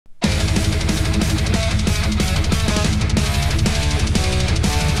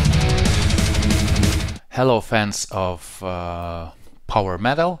Hello fans of power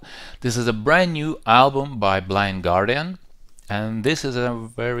metal. This is a brand new album by Blind Guardian, and this is a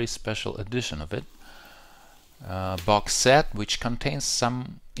very special edition of it. Box set which contains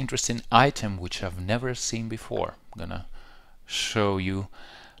some interesting item which I've never seen before. I'm gonna show you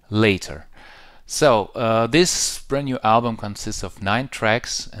later. So this brand new album consists of 9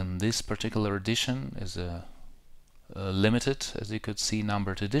 tracks, and this particular edition is a limited, as you could see,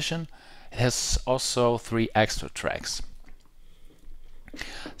 numbered edition. It has also 3 extra tracks.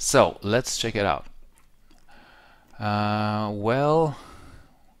 So let's check it out. Well,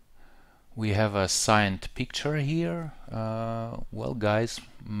 we have a signed picture here. Well, guys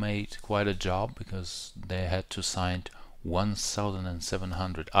made quite a job because they had to sign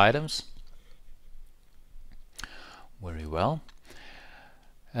 1,700 items. Very well.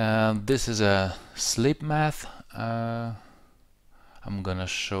 This is a sleep math. I'm gonna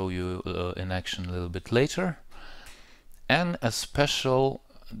show you in action a little bit later, and a special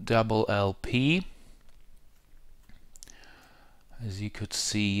double LP, as you could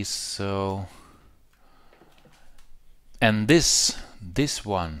see. So, and this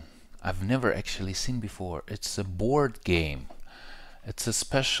one I've never actually seen before. It's a board game. It's a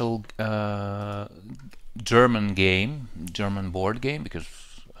special German game, German board game, because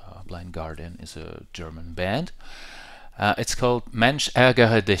Blind Guardian is a German band. It's called Mensch,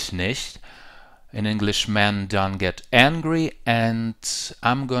 ärgere, Dich, nicht. In English, man, don't get angry. And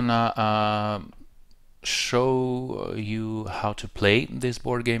I'm gonna show you how to play this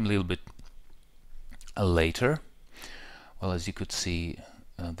board game a little bit later. Well, as you could see,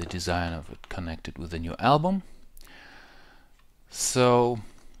 the design of it connected with the new album. So,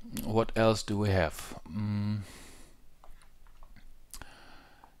 what else do we have?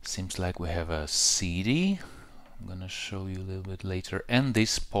 Seems like we have a CD. I'm gonna show you a little bit later, and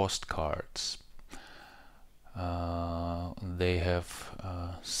these postcards. They have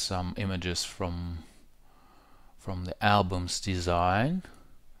some images from the album's design.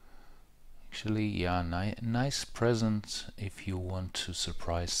 Actually, yeah, nice present if you want to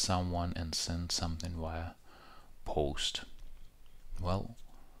surprise someone and send something via post. Well,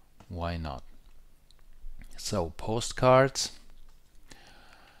 why not? So, postcards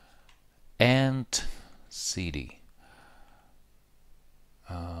and CD.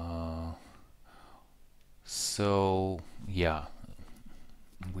 So yeah,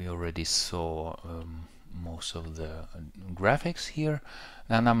 we already saw most of the graphics here,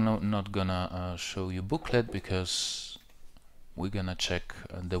 and I'm not gonna show you booklet because we're gonna check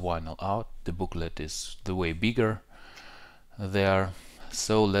the vinyl out. The booklet is the way bigger there.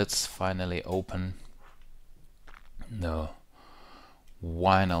 So let's finally open the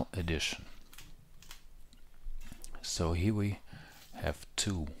vinyl edition. So here we have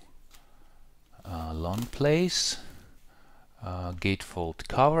 2 long plays, gatefold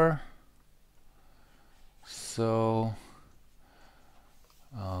cover. So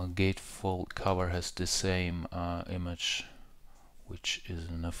gatefold cover has the same image which is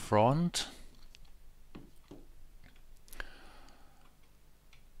in the front,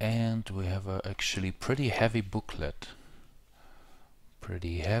 and we have a actually pretty heavy booklet,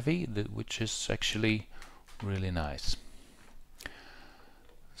 pretty heavy, which is actually really nice.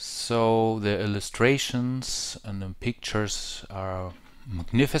 So the illustrations and the pictures are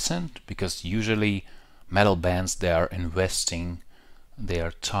magnificent, because usually metal bands, they are investing their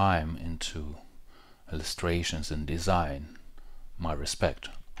time into illustrations and design. My respect,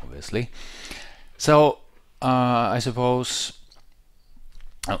 obviously. So I suppose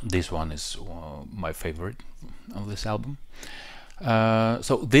this one is my favorite of this album.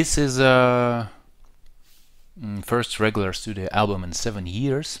 So this is a first regular studio album in 7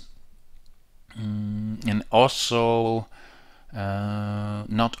 years, and also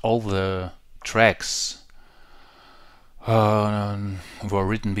not all the tracks were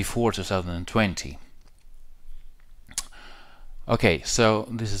written before 2020. Okay, so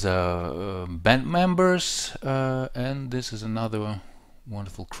this is band members, and this is another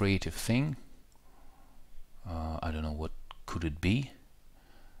wonderful creative thing. I don't know what could it be.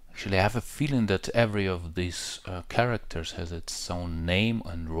 Actually, I have a feeling that every of these characters has its own name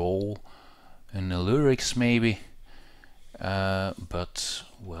and role in the lyrics, maybe, but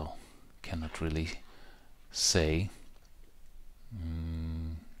well, cannot really say.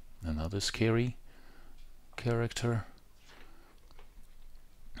 Another scary character.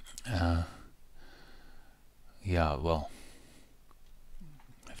 Yeah, well,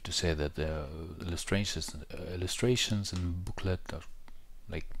 I have to say that the illustrations and booklet are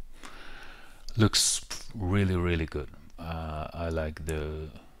like looks really good. I like the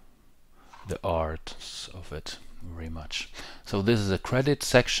the art of it very much. So this is a credit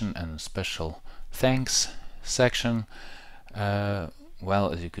section and a special thanks section.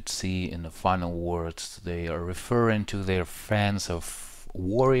 Well, as you could see in the final words, they are referring to their fans of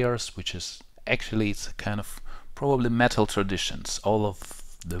warriors, which is actually, it's a kind of probably metal traditions. All of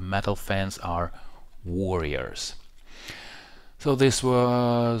the metal fans are warriors. So this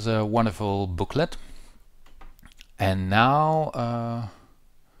was a wonderful booklet, and now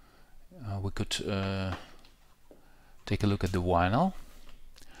we could take a look at the vinyl.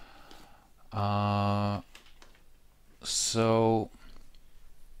 So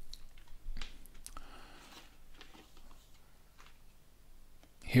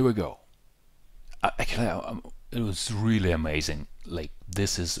here we go. Actually, it was really amazing. Like,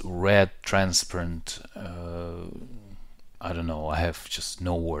 this is red, transparent. I don't know, I have just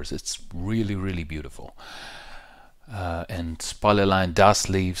no words. It's really, really beautiful. And polyline dust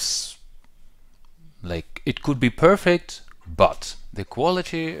leaves, like, it could be perfect, but the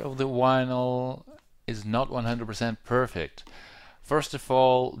quality of the vinyl is not 100% perfect. First of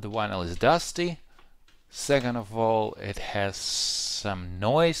all, the vinyl is dusty. Second of all, it has some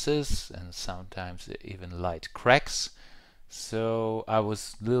noises and sometimes even light cracks. So I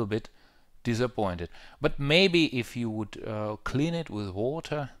was a little bit disappointed. But maybe if you would clean it with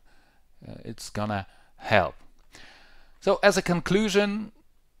water, it's gonna help. So as a conclusion,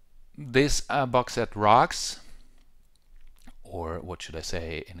 this box set rocks. Or what should I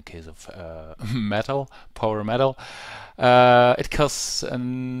say in the case of metal, power metal. It costs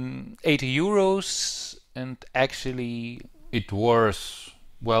 80 euros, and actually it worth,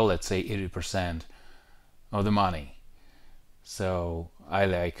 well, let's say 80% of the money. So I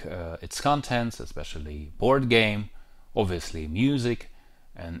like its contents, especially board game, obviously music,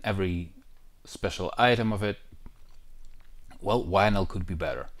 and every special item of it. Well, vinyl could be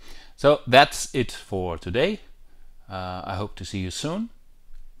better. So that's it for today. I hope to see you soon.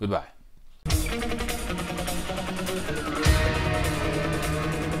 Goodbye.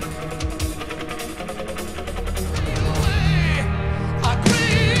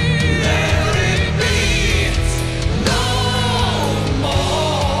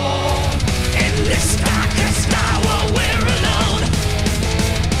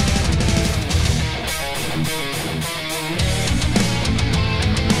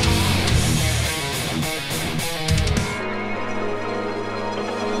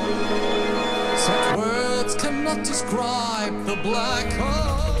 Cannot describe the black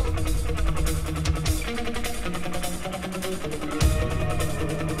hole.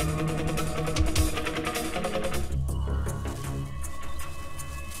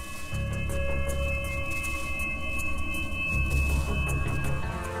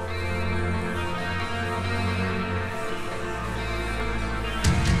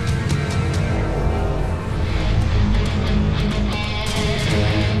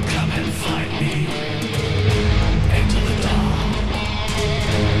 Come and find me.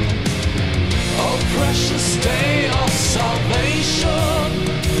 Precious day of salvation,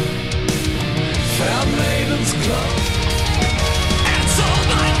 fair maidens glow. And so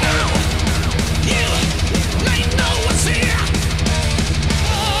by now, you may know what's here.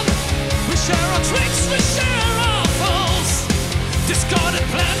 We share our tricks, we share our foes, discarded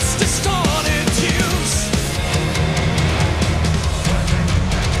plans, distorted views.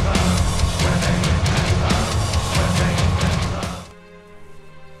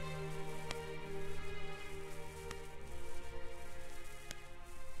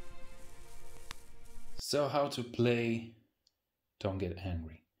 So how to play Don't Get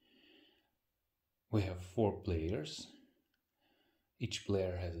Angry. We have 4 players. Each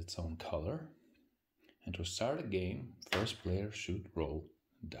player has its own color. And to start a game, first player should roll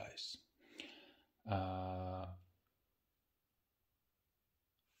dice.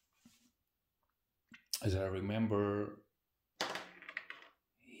 As I remember,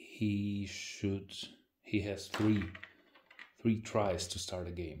 he has three tries to start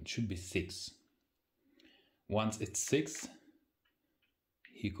a game. It should be 6. Once it's 6,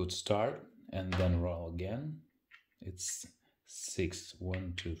 he could start and then roll again. It's 6.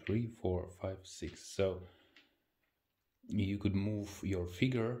 1, 2, 3, 4, 5, 6. So you could move your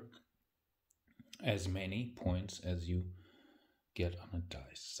figure as many points as you get on a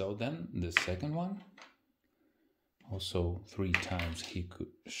dice. So then the second one, also 3 times he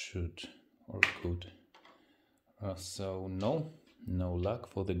should or could. So no luck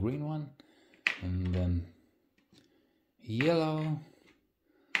for the green one. And then yellow,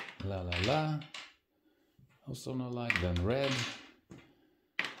 la la la, also no luck. Then red,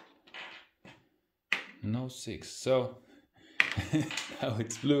 no 6. So now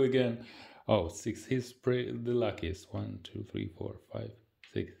it's blue again. Oh, 6. He's the luckiest. 1, 2, 3, 4, 5,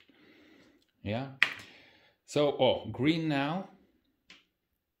 6. Yeah. So, oh, green now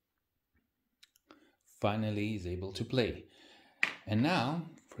finally is able to play. And now,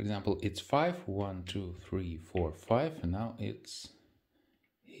 for example, it's 5. 1, 2, 3, 4, 5. And now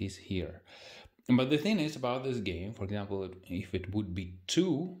he's here. But the thing is about this game, for example, if it would be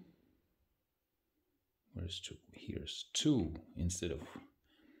 2, where's 2? Here's 2 instead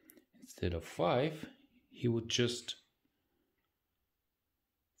of 5, he would just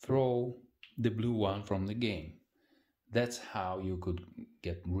throw the blue one from the game. That's how you could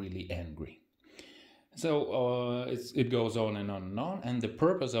get really angry. So it goes on and on and on. And the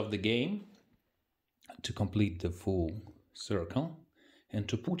purpose of the game, to complete the full circle and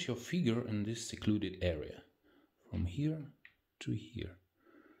to put your figure in this secluded area from here to here.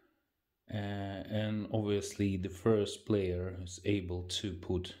 And obviously the first player is able to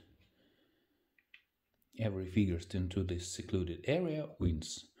put every figure into this secluded area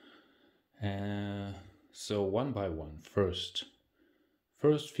wins. So one by one, first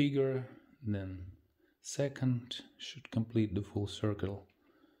figure, then second should complete the full circle,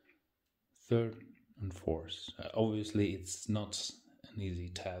 third and fourth. Obviously it's not an easy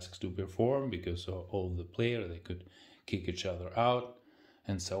task to perform because all the players, they could kick each other out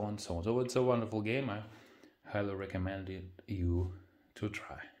and so on. So it's a wonderful game. I highly recommend it you to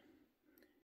try.